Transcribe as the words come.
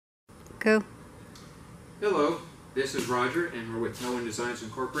Go. Hello, this is Roger and we're with Towing Designs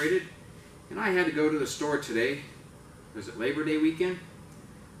Incorporated, and I had to go to the store today. Was it Labor Day weekend?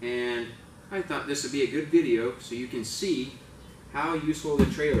 And I thought this would be a good video so you can see how useful the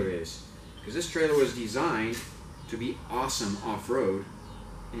trailer is, because this trailer was designed to be awesome off-road,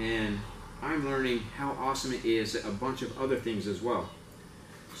 and I'm learning how awesome it is at a bunch of other things as well.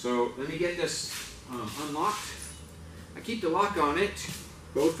 So let me get this unlocked. I keep the lock on it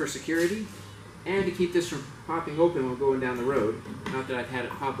both for security and to keep this from popping open while going down the road. Not that I've had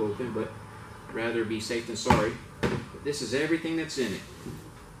it pop open, but rather be safe than sorry. But this is everything that's in it.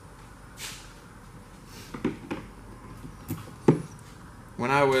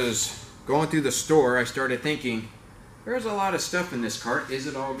 When I was going through the store, I started thinking, there's a lot of stuff in this cart. Is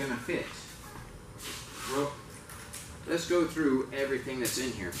it all going to fit? Well, let's go through everything that's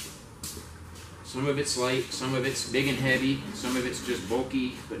in here. Some of it's light, some of it's big and heavy, some of it's just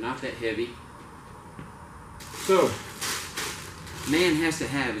bulky, but not that heavy. So, man has to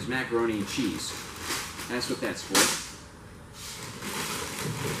have his macaroni and cheese. That's what that's for.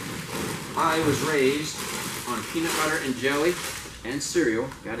 I was raised on peanut butter and jelly and cereal.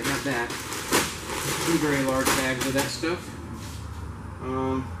 Gotta have that. 2 very large bags of that stuff.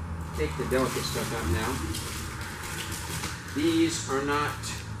 Take the delicate stuff out now. These are not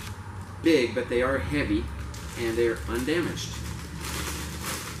big, but they are heavy and they're undamaged.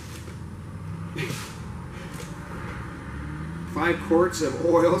 5 quarts of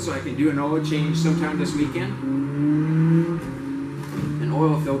oil, so I can do an oil change sometime this weekend. An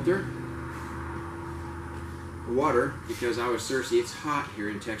oil filter. Water, because I was thirsty. It's hot here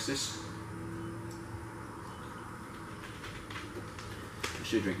in Texas. I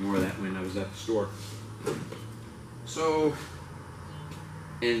should drink more of that when I was at the store. So,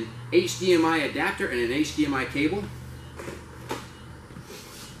 an HDMI adapter and an HDMI cable.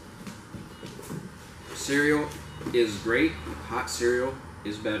 Cereal is great. Hot cereal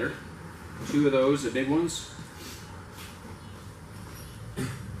is better. 2 of those, the big ones.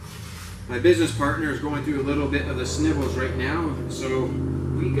 My business partner is going through a little bit of the snivels right now, so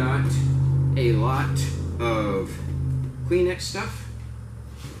we got a lot of Kleenex stuff.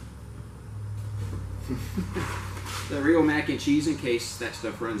 The real mac and cheese in case that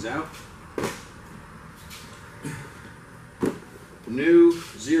stuff runs out. New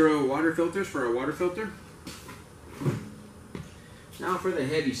 0 water filters for a water filter. Now for the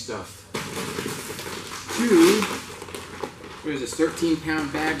heavy stuff. 2, what is this,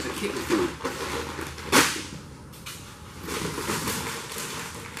 13-pound bags of kitten food.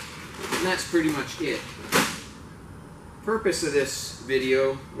 And that's pretty much it. Purpose of this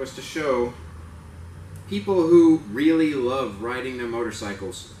video was to show people who really love riding their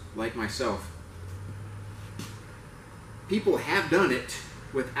motorcycles, like myself. People have done it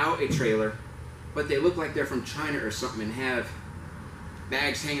without a trailer, but they look like they're from China or something and have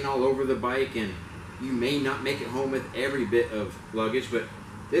bags hanging all over the bike, and you may not make it home with every bit of luggage, but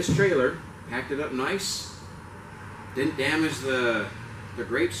this trailer packed it up nice, didn't damage the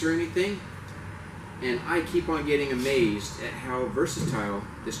grapes or anything, and I keep on getting amazed at how versatile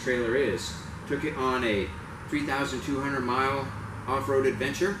this trailer is. Took it on a 3,200 mile off-road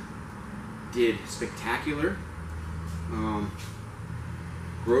adventure. Did spectacular.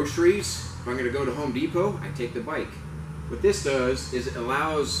 Groceries. If I'm going to go to Home Depot, I take the bike. What this does is it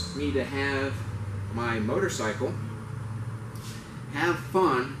allows me to have my motorcycle, have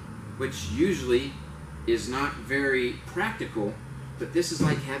fun, which usually is not very practical, but this is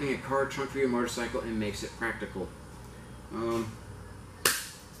like having a car trunk for your motorcycle and makes it practical.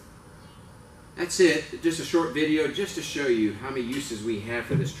 That's it. Just a short video just to show you how many uses we have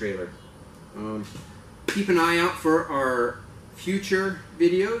for this trailer. Keep an eye out for our future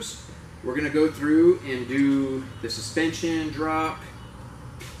videos. We're going to go through and do the suspension drop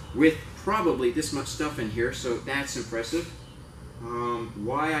with probably this much stuff in here, so that's impressive.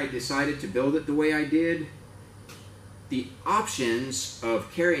 Why I decided to build it the way I did. The options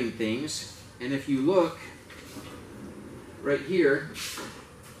of carrying things, and if you look right here,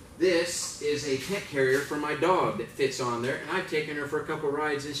 this is a pet carrier for my dog that fits on there, and I've taken her for a couple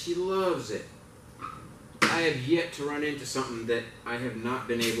rides and she loves it. I have yet to run into something that I have not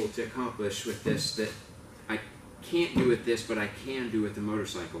been able to accomplish with this that I can't do with this, but I can do with the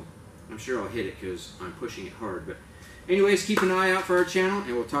motorcycle. I'm sure I'll hit it because I'm pushing it hard. But anyways, keep an eye out for our channel,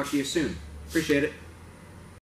 and we'll talk to you soon. Appreciate it.